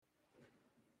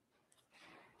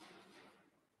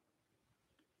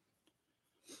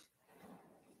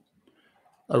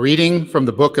A reading from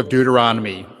the book of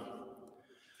Deuteronomy.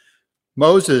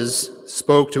 Moses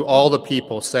spoke to all the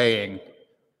people, saying,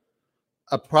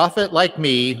 "A prophet like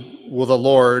me will the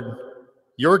Lord,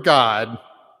 your God,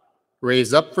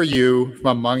 raise up for you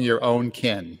from among your own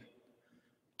kin.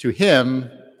 To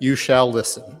him you shall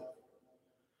listen.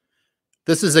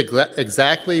 This is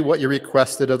exactly what you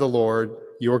requested of the Lord,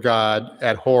 your God,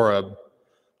 at Horeb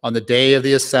on the day of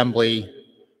the assembly,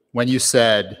 when you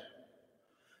said,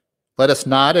 'Let us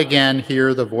not again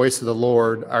hear the voice of the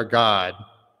Lord our God,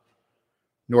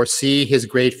 nor see his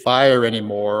great fire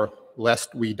anymore,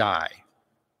 lest we die.'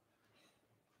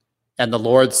 And the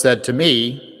Lord said to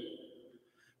me,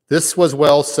 'This was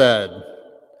well said.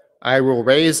 I will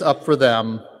raise up for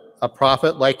them a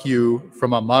prophet like you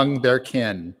from among their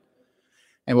kin,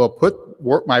 and will put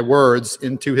my words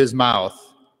into his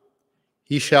mouth.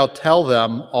 He shall tell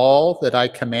them all that I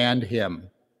command him.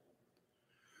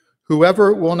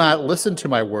 Whoever will not listen to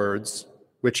my words,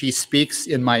 which he speaks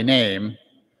in my name,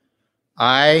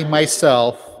 I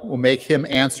myself will make him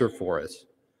answer for it.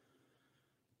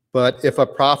 But if a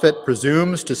prophet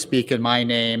presumes to speak in my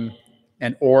name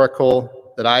an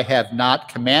oracle that I have not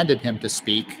commanded him to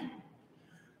speak,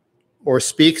 or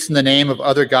speaks in the name of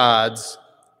other gods,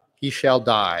 he shall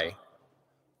die.'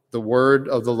 The word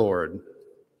of the Lord."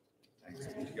 Thanks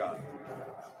be to God.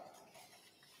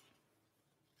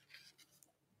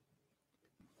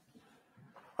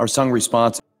 Our sung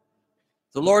response.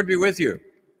 The Lord be with you.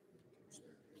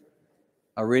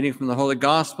 A reading from the Holy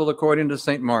Gospel according to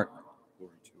St. Mark.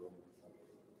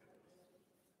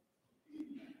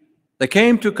 They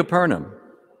came to Capernaum,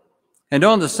 and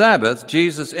on the Sabbath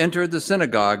Jesus entered the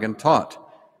synagogue and taught.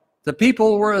 The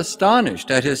people were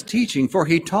astonished at his teaching, for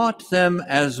he taught them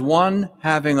as one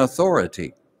having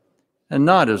authority, and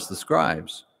not as the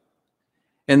scribes.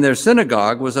 In their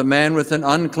synagogue was a man with an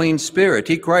unclean spirit.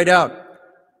 He cried out,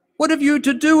 "What have you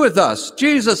to do with us,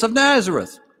 Jesus of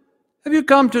Nazareth? Have you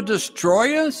come to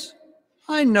destroy us?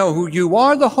 I know who you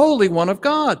are, the Holy One of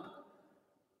God."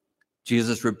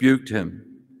 Jesus rebuked him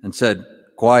and said,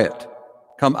 "Quiet,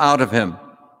 come out of him."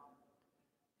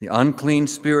 The unclean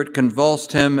spirit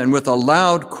convulsed him, and with a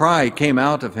loud cry came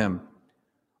out of him.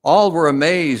 All were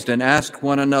amazed and asked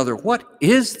one another, "What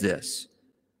is this?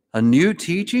 A new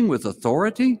teaching with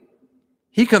authority?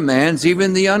 He commands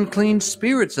even the unclean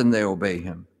spirits, and they obey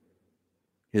him."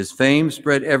 His fame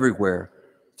spread everywhere,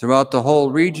 throughout the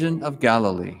whole region of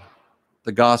Galilee.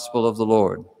 The Gospel of the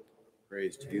Lord.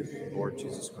 Praise to you, Lord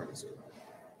Jesus Christ.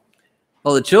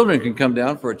 Well, the children can come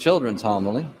down for a children's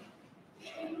homily.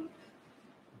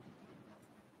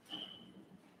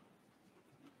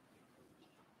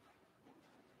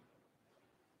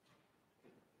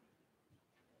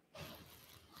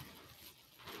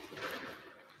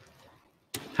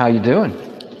 How you doing?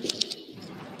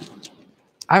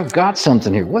 I've got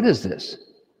something here. What is this?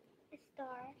 A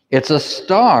star. It's a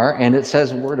star, and it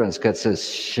says a word on it. It says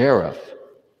sheriff.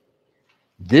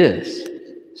 This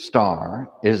star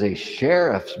is a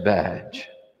sheriff's badge.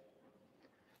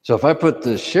 So if I put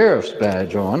the sheriff's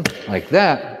badge on like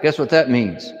that, guess what that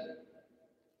means?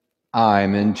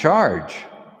 I'm in charge.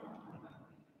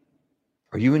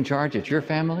 Are you in charge at your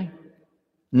family?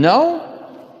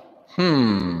 No?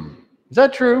 Is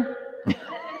that true?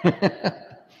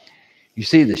 You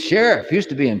see, the sheriff used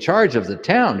to be in charge of the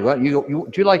town.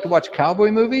 Do you like to watch cowboy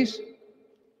movies?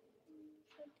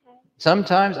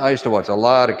 Sometimes. I used to watch a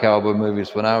lot of cowboy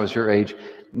movies when I was your age.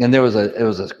 And there was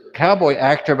a cowboy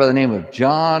actor by the name of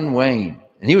John Wayne.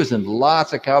 And he was in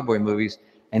lots of cowboy movies.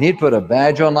 And he'd put a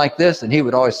badge on like this, and he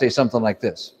would always say something like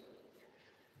this: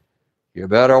 "You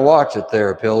better watch it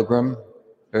there, Pilgrim.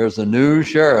 There's a new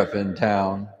sheriff in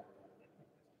town."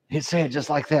 He'd say it just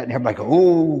like that, and everybody go,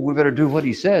 "Oh, we better do what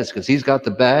he says, because he's got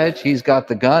the badge, he's got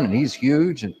the gun, and he's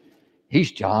huge, and he's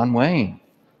John Wayne."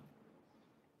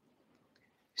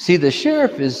 See, the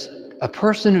sheriff is a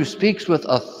person who speaks with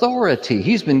authority.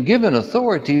 He's been given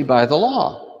authority by the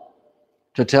law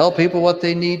to tell people what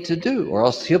they need to do, or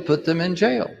else he'll put them in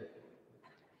jail.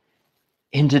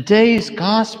 In today's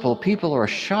gospel, people are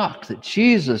shocked that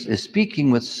Jesus is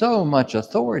speaking with so much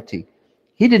authority.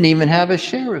 He didn't even have a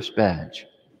sheriff's badge.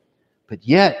 But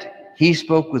yet, he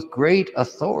spoke with great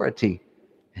authority,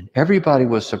 and everybody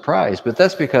was surprised. But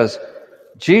that's because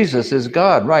Jesus is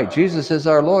God, right? Jesus is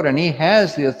our Lord, and he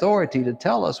has the authority to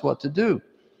tell us what to do.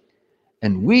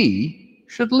 And we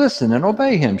should listen and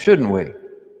obey him, shouldn't we?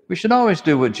 We should always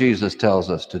do what Jesus tells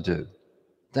us to do.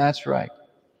 That's right.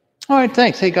 All right,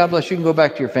 thanks. Hey, God bless you. You can go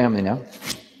back to your family now.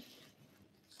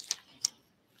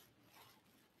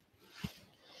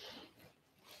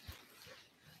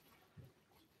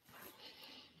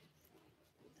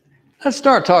 Let's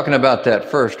start talking about that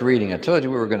first reading. I told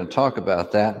you we were going to talk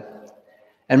about that.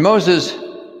 And Moses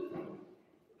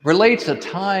relates a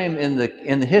time in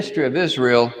the history of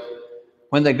Israel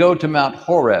when they go to Mount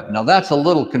Horeb. Now that's a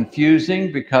little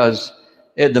confusing because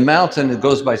the mountain, it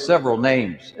goes by several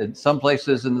names. In some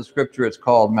places in the scripture it's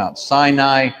called Mount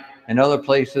Sinai. In other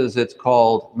places it's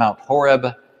called Mount Horeb.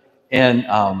 In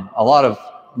a lot of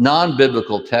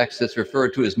non-biblical texts it's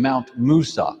referred to as Mount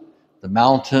Musa, the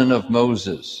mountain of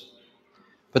Moses.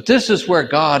 But this is where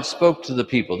God spoke to the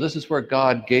people. This is where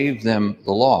God gave them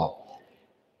the law.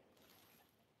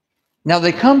 Now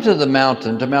they come to the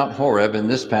mountain, to Mount Horeb in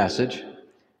this passage,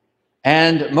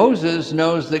 and Moses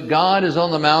knows that God is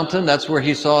on the mountain. That's where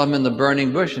he saw him in the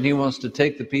burning bush, and he wants to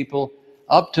take the people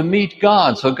up to meet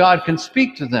God so God can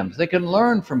speak to them, so they can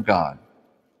learn from God.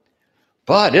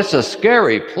 But it's a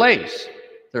scary place.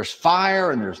 There's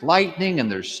fire, and there's lightning, and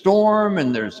there's storm,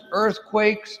 and there's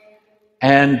earthquakes,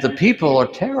 and the people are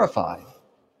terrified.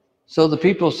 So the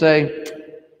people say,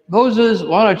 Moses,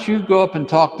 why don't you go up and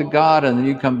talk to God, and then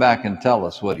you come back and tell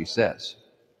us what he says.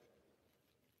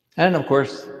 And of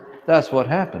course, that's what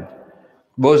happened.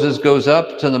 Moses goes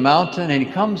up to the mountain, and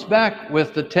he comes back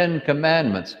with the 10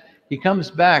 Commandments. He comes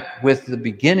back with the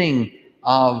beginning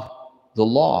of the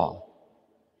law.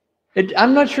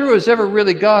 I'm not sure it was ever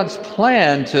really God's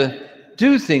plan to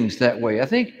do things that way. I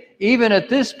think even at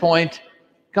this point,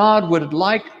 God would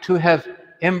like to have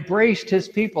embraced his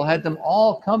people, had them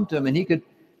all come to him, and he could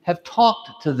have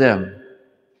talked to them.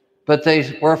 But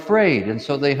they were afraid, and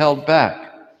so they held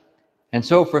back. And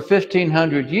so for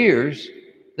 1,500 years,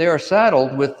 they are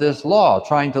saddled with this law,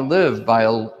 trying to live by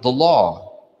the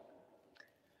law.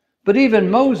 But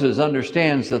even Moses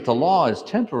understands that the law is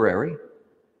temporary.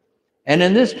 And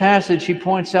in this passage, he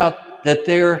points out that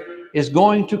there is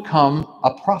going to come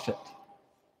a prophet.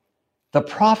 The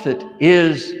prophet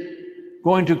is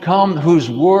going to come whose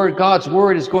word, God's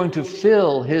word, is going to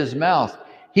fill his mouth.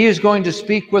 He is going to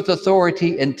speak with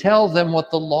authority and tell them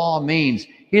what the law means.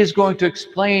 He is going to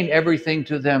explain everything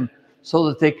to them so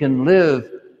that they can live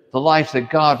the life that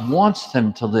God wants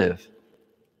them to live.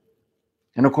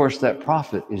 And of course, that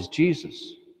prophet is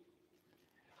Jesus.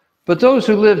 But those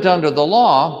who lived under the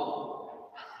law,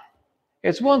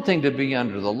 it's one thing to be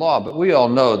under the law, but we all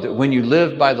know that when you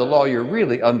live by the law, you're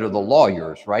really under the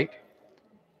lawyers, right?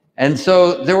 And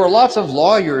so there were lots of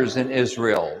lawyers in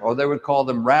Israel, or they would call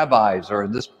them rabbis, or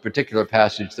in this particular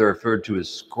passage, they're referred to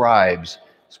as scribes.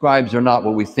 Scribes are not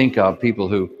what we think of, people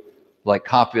who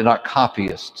not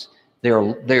copyists. They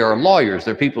are lawyers.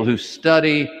 They're people who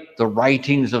study the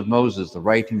writings of Moses, the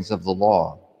writings of the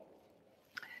law.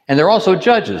 And they're also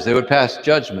judges. They would pass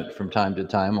judgment from time to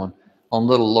time on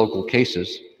little local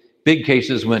cases. Big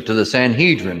cases went to the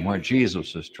Sanhedrin, where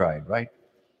Jesus was tried, right?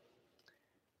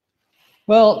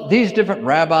 Well, these different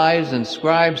rabbis and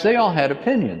scribes, they all had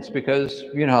opinions, because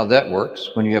you know how that works.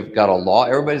 When you have got a law,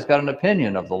 everybody's got an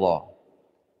opinion of the law.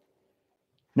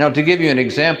 Now, to give you an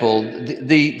example,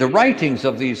 the writings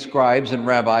of these scribes and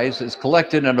rabbis is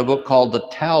collected in a book called the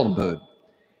Talmud.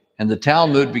 And the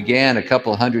Talmud began a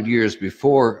couple hundred years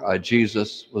before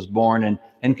Jesus was born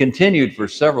and continued for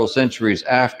several centuries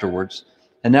afterwards.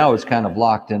 And now it's kind of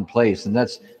locked in place. And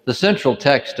that's the central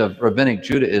text of Rabbinic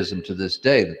Judaism to this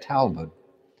day, the Talmud.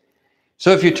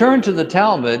 So if you turn to the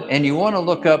Talmud and you want to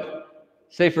look up,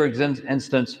 say for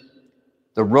instance,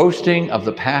 the roasting of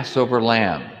the Passover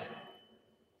lamb.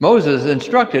 Moses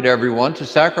instructed everyone to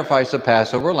sacrifice a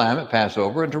Passover lamb at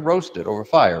Passover and to roast it over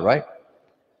fire, right?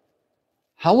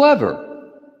 However,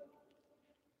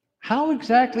 how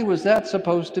exactly was that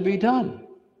supposed to be done?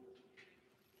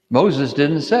 Moses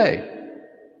didn't say.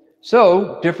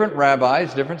 So different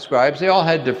rabbis, different scribes, they all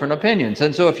had different opinions.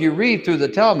 And so if you read through the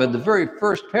Talmud, the very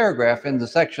first paragraph in the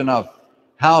section of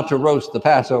how to roast the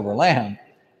Passover lamb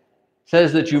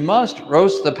says that you must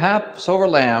roast the Passover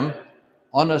lamb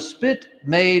on a spit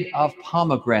made of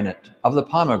the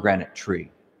pomegranate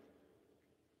tree.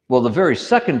 Well, the very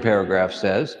second paragraph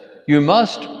says, you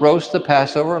must roast the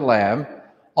Passover lamb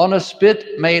on a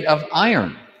spit made of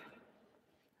iron.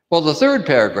 Well, the third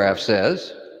paragraph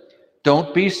says,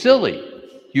 don't be silly.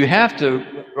 You have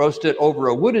to roast it over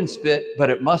a wooden spit, but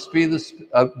it must be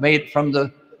made from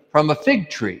a fig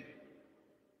tree.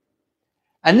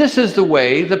 And this is the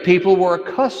way the people were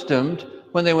accustomed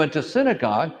when they went to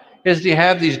synagogue, is to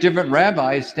have these different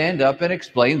rabbis stand up and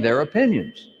explain their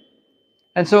opinions.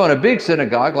 And so in a big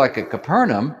synagogue like at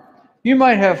Capernaum, you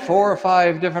might have 4 or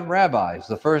 5 different rabbis.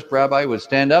 The first rabbi would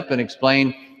stand up and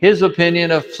explain his opinion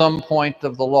of some point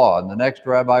of the law, and the next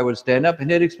rabbi would stand up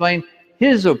and he'd explain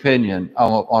his opinion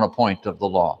on a point of the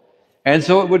law. And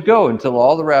so it would go until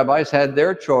all the rabbis had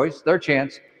their choice, their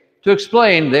chance to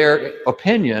explain their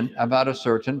opinion about a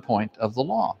certain point of the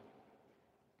law.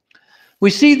 We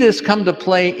see this come to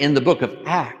play in the book of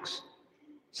Acts.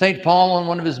 St. Paul, on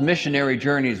one of his missionary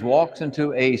journeys, walks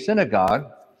into a synagogue,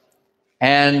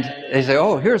 and they say,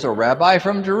 oh, here's a rabbi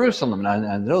from Jerusalem. And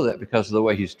I know that because of the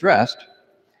way he's dressed.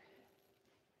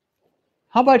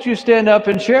 How about you stand up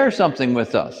and share something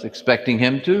with us, expecting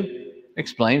him to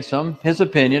explain his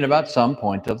opinion about some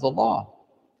point of the law.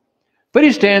 But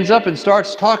he stands up and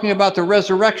starts talking about the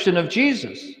resurrection of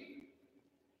Jesus.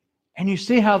 And you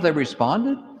see how they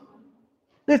responded?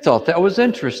 They thought that was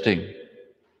interesting.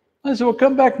 I said, well,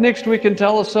 come back next week and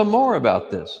tell us some more about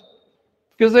this.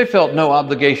 Because they felt no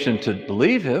obligation to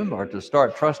believe him or to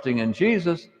start trusting in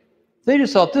Jesus. They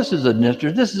just thought, this is a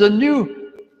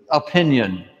new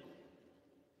opinion.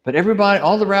 But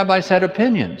all the rabbis had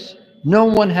opinions. No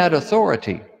one had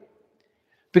authority.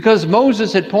 Because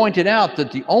Moses had pointed out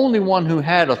that the only one who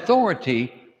had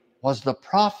authority was the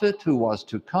prophet who was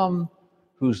to come,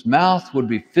 whose mouth would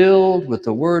be filled with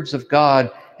the words of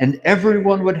God, and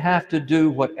everyone would have to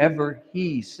do whatever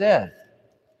he said.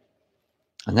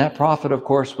 And that prophet, of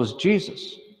course, was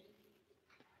Jesus.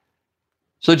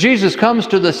 So Jesus comes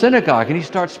to the synagogue and he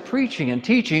starts preaching and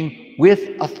teaching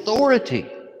with authority.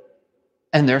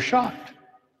 And they're shocked.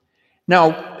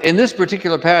 Now, in this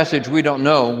particular passage, we don't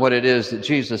know what it is that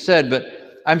Jesus said,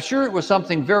 but I'm sure it was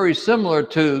something very similar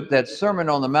to that Sermon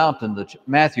on the Mountain,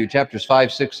 Matthew chapters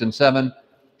 5, 6, and 7.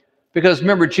 Because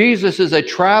remember, Jesus is a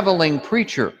traveling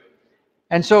preacher.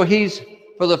 And so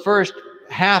for the first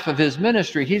half of his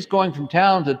ministry, he's going from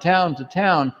town to town to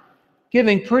town,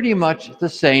 giving pretty much the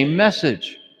same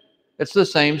message. It's the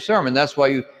same sermon. That's why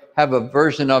you have a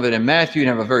version of it in Matthew and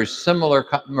have a very similar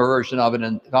version of it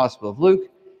in the Gospel of Luke,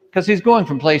 because he's going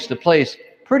from place to place,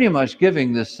 pretty much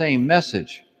giving the same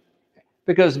message.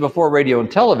 Because before radio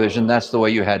and television, that's the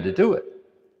way you had to do it.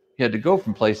 You had to go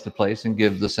from place to place and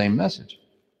give the same message.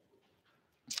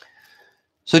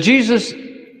 So Jesus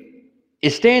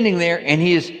is standing there and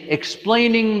he is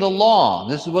explaining the law.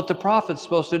 This is what the prophet's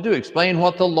supposed to do, explain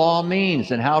what the law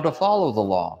means and how to follow the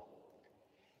law.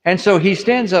 And so he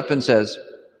stands up and says,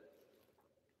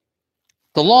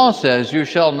 the law says you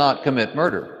shall not commit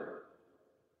murder.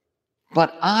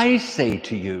 But I say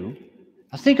to you,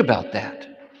 now think about that.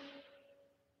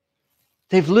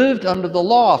 They've lived under the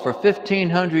law for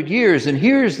 1,500 years, and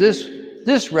here's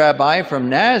this rabbi from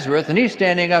Nazareth, and he's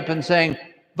standing up and saying,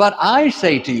 but I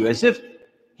say to you, as if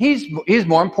he's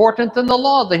more important than the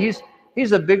law, that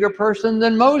he's a bigger person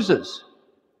than Moses.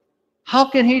 How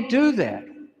can he do that?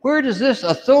 Where does this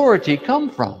authority come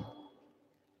from?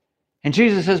 And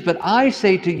Jesus says, but I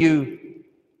say to you,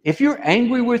 if you're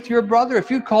angry with your brother,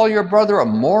 if you call your brother a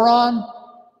moron,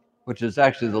 which is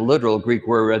actually the literal Greek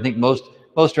word, I think most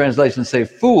translations say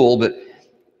fool, but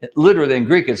literally in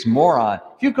Greek it's moron.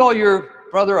 If you call your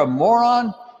brother a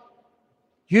moron,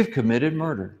 you've committed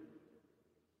murder.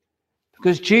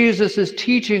 Because Jesus is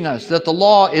teaching us that the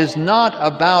law is not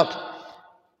about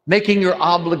making your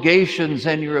obligations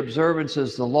and your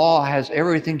observances. The law has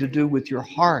everything to do with your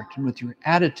heart and with your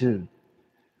attitude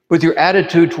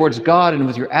towards God and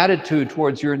with your attitude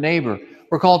towards your neighbor.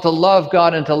 We're called to love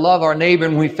God and to love our neighbor,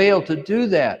 and we fail to do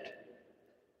that.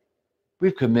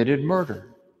 We've committed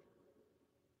murder.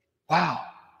 Wow.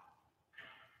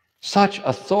 Such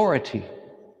authority.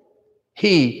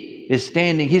 He is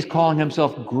standing, he's calling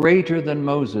himself greater than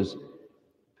Moses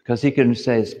because he can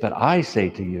say, but I say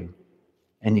to you,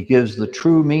 and he gives the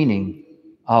true meaning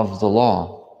of the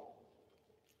law.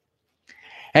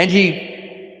 And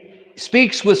he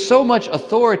speaks with so much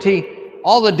authority,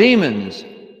 all the demons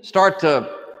start to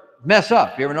mess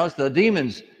up. You ever notice the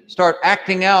demons start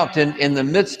acting out in the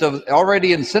midst of,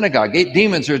 already in synagogue, 8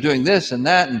 demons are doing this and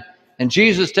that, and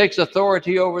Jesus takes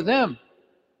authority over them.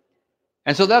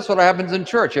 And so that's what happens in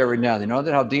church every now and then. You know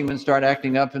that how demons start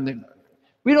acting up?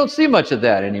 We don't see much of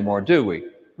that anymore, do we?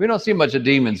 We don't see much of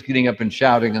demons getting up and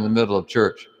shouting in the middle of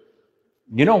church.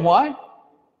 You know why?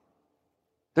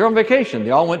 They're on vacation.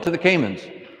 They all went to the Caymans.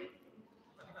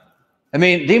 I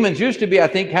mean, demons used to be, I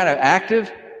think, kind of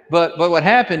active, but what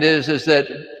happened is that,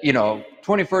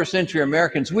 21st century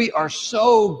Americans, we are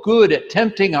so good at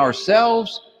tempting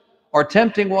ourselves or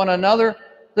tempting one another,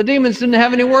 the demons didn't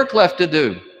have any work left to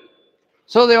do.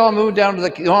 So they all moved down to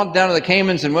the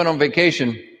Caymans and went on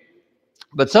vacation.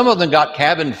 But some of them got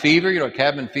cabin fever. You know what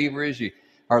cabin fever is?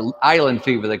 Or island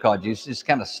fever, they call it. You're just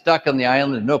kind of stuck on the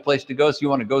island and no place to go, so you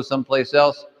want to go someplace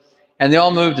else. And they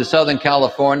all moved to Southern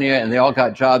California, and they all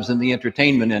got jobs in the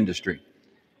entertainment industry.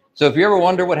 So if you ever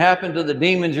wonder what happened to the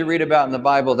demons you read about in the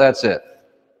Bible, that's it.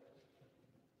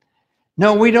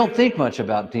 No, we don't think much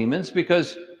about demons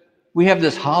because we have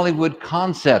this Hollywood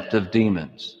concept of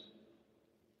demons.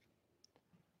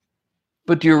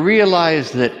 But do you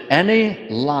realize that any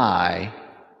lie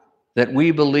that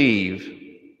we believe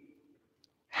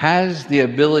has the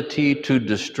ability to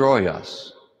destroy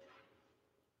us?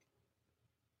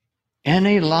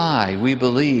 Any lie we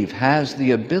believe has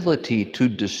the ability to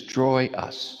destroy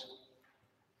us.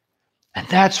 And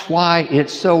that's why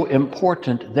it's so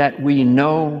important that we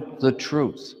know the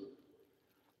truth.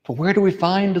 But where do we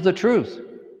find the truth?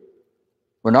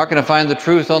 We're not going to find the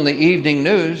truth on the evening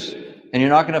news, and you're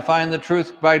not going to find the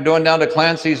truth by going down to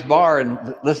Clancy's bar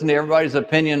and listen to everybody's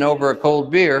opinion over a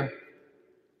cold beer.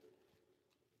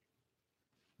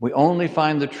 We only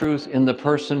find the truth in the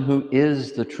person who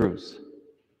is the truth.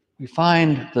 We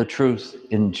find the truth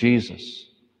in Jesus.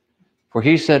 For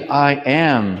he said, I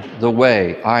am the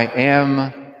way, I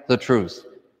am the truth,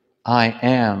 I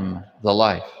am the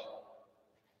life.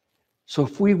 So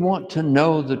if we want to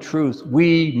know the truth,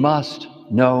 we must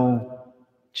know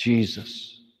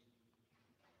Jesus.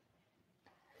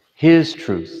 His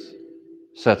truth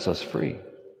sets us free.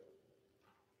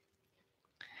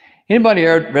 Anybody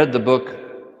ever read the book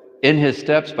In His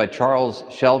Steps by Charles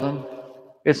Sheldon?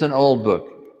 It's an old book.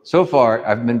 So far,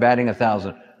 I've been batting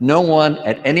 1,000. No one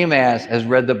at any Mass has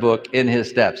read the book In His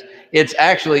Steps. It's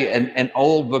actually an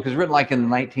old book. It's written like in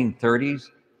the 1930s.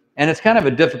 And it's kind of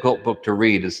a difficult book to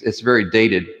read. It's very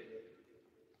dated.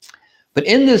 But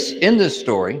in this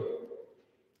story, it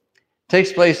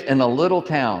takes place in a little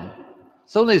town.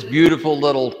 Some of these beautiful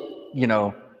little,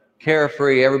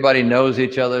 carefree, everybody knows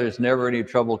each other, there's never any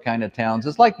trouble kind of towns.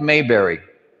 It's like Mayberry.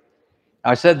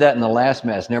 I said that in the last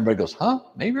Mass, and everybody goes, huh,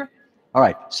 Mayberry? All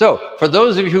right, so for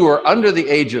those of you who are under the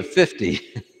age of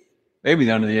 50, maybe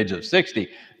under the age of 60,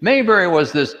 Mayberry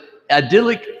was this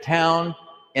idyllic town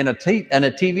and a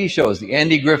TV show. It was the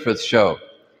Andy Griffith Show.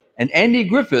 And Andy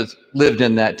Griffith lived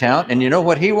in that town, and you know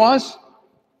what he was?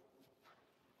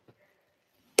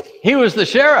 He was the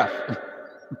sheriff.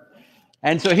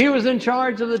 And so he was in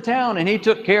charge of the town, and he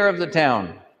took care of the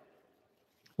town.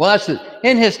 Well, that's it.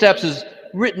 In His Steps is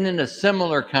written in a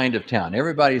similar kind of town.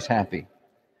 Everybody's happy.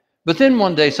 But then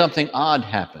one day something odd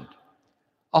happened.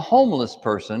 A homeless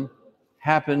person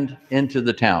happened into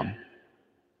the town.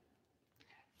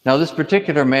 Now, this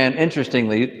particular man,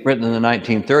 interestingly, written in the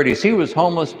 1930s, he was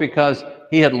homeless because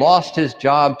he had lost his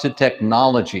job to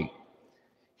technology.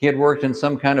 He had worked in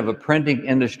some kind of a printing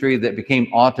industry that became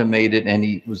automated, and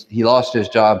he lost his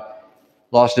job,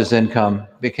 lost his income,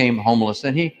 became homeless,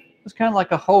 and he was kind of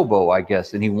like a hobo, I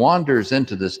guess, and he wanders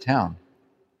into this town.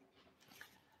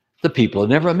 The people had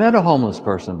never met a homeless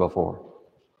person before.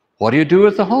 What do you do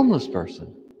with a homeless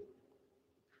person?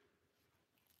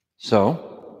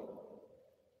 So,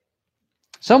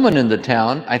 someone in the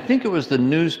town, I think it was the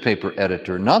newspaper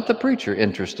editor, not the preacher,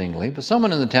 interestingly, but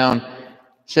someone in the town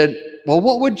said, well,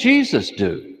 what would Jesus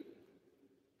do?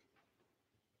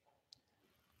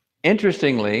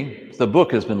 Interestingly, the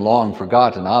book has been long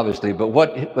forgotten, obviously,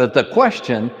 but the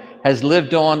question has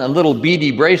lived on in little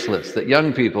beady bracelets that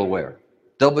young people wear.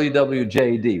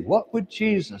 WWJD. What would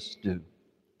Jesus do?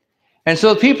 And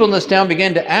so people in this town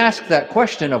began to ask that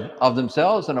question of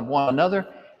themselves and of one another,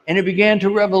 and it began to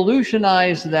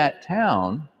revolutionize that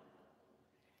town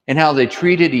and how they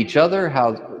treated each other,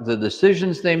 how the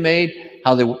decisions they made,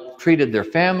 how they treated their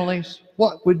families.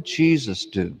 What would Jesus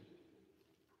do?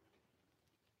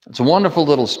 It's a wonderful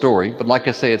little story, but like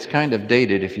I say, it's kind of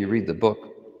dated if you read the book.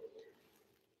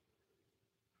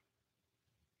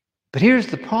 But here's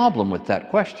the problem with that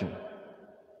question.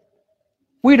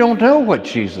 We don't know what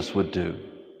Jesus would do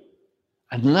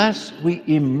unless we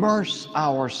immerse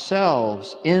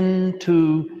ourselves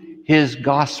into his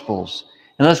Gospels,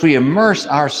 unless we immerse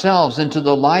ourselves into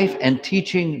the life and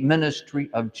teaching ministry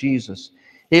of Jesus.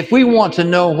 If we want to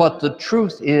know what the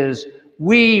truth is,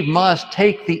 we must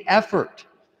take the effort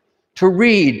to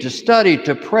read, to study,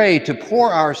 to pray, to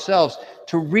pour ourselves,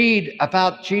 to read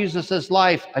about Jesus'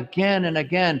 life again and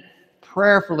again,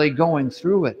 prayerfully going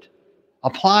through it,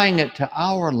 applying it to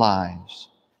our lives,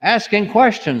 asking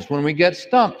questions when we get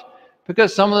stumped,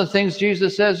 because some of the things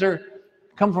Jesus says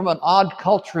come from an odd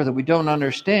culture that we don't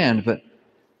understand. But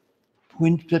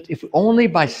if only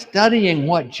by studying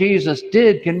what Jesus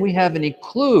did can we have any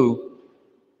clue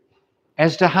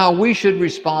as to how we should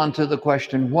respond to the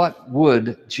question, what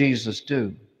would Jesus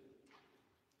do?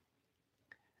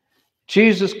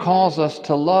 Jesus calls us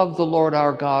to love the Lord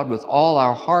our God with all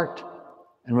our heart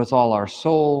and with all our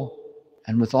soul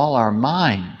and with all our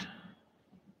mind.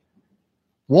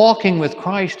 Walking with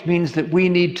Christ means that we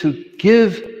need to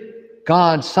give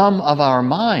God some of our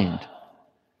mind,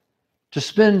 to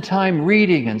spend time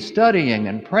reading and studying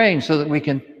and praying so that we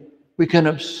can We can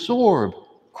absorb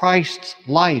Christ's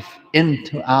life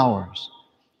into ours.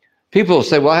 People will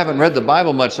say, well, I haven't read the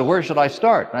Bible much, so where should I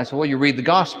start? And I say, well, you read the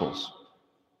Gospels.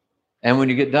 And when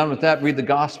you get done with that, read the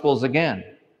Gospels again.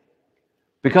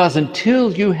 Because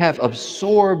until you have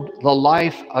absorbed the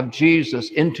life of Jesus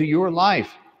into your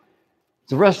life,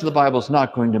 the rest of the Bible is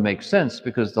not going to make sense,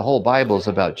 because the whole Bible is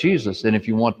about Jesus. And if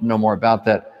you want to know more about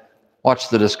that, watch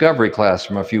the Discovery class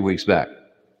from a few weeks back.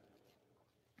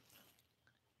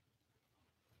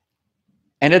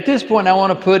 And at this point, I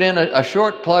want to put in a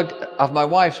short plug of my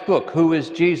wife's book, Who is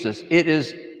Jesus? It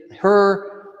is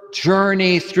her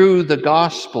journey through the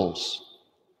Gospels,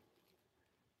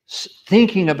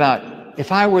 thinking about,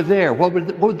 if I were there, what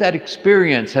would that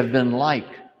experience have been like?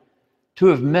 To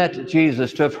have met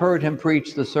Jesus, to have heard him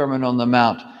preach the Sermon on the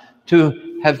Mount,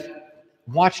 to have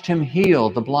watched him heal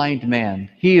the blind man,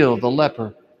 heal the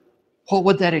leper. What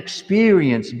would that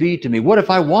experience be to me? What if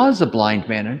I was a blind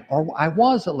man or I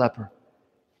was a leper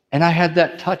and I had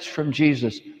that touch from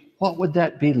Jesus? What would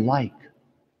that be like?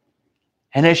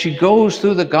 And as she goes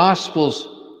through the Gospels,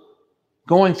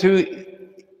 going through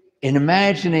and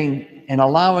imagining and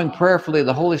allowing prayerfully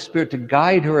the Holy Spirit to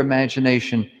guide her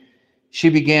imagination, she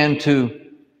began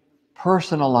to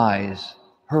personalize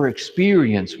her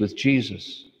experience with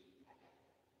Jesus.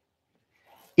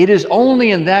 It is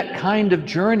only in that kind of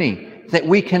journey that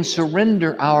we can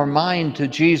surrender our mind to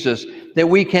Jesus, that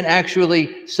we can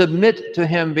actually submit to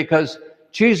him, because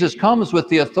Jesus comes with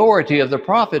the authority of the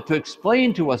prophet to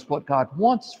explain to us what God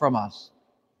wants from us.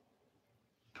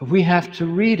 But we have to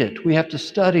read it. We have to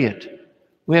study it.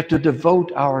 We have to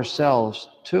devote ourselves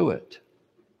to it.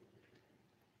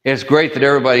 It's great that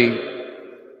everybody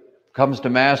comes to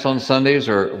Mass on Sundays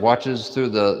or watches through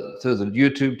the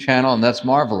YouTube channel, and that's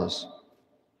marvelous.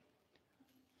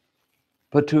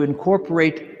 But to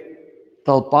incorporate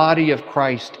the body of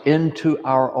Christ into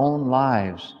our own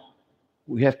lives,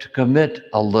 we have to commit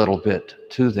a little bit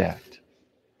to that.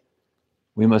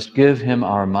 We must give him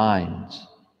our minds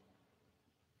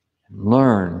and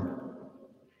learn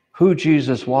who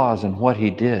Jesus was and what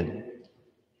he did,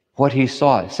 what he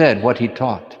said, what he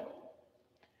taught.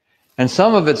 And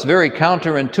some of it's very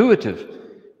counterintuitive.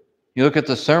 You look at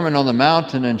the Sermon on the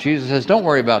Mount, and Jesus says, don't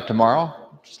worry about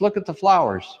tomorrow. Just look at the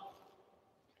flowers.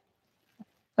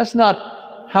 That's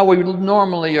not how we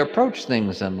normally approach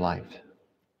things in life.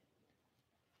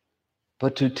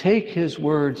 But to take his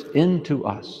words into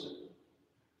us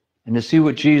and to see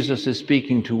what Jesus is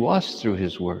speaking to us through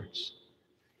his words,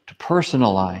 to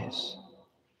personalize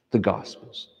the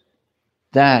Gospels,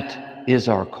 that is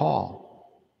our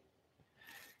call.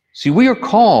 See, we are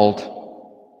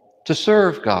called to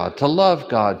serve God, to love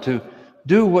God, to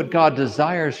do what God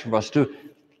desires from us, to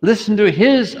listen to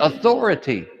his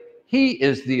authority. He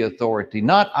is the authority,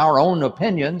 not our own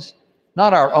opinions,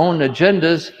 not our own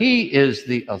agendas. He is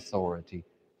the authority.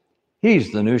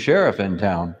 He's the new sheriff in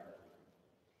town.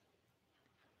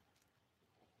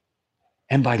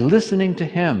 And by listening to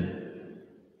him,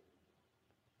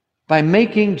 by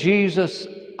making Jesus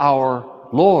our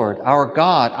Lord, our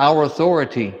God, our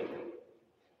authority,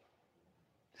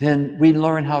 then we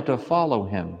learn how to follow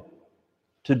him,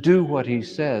 to do what he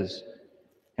says.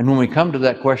 And when we come to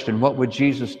that question, what would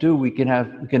Jesus do? We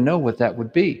can know what that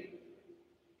would be.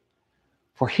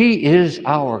 For he is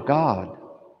our God.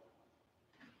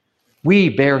 We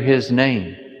bear his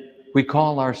name. We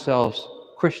call ourselves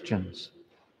Christians,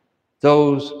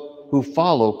 those who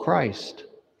follow Christ.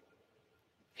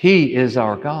 He is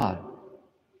our God,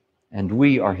 and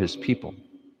we are his people.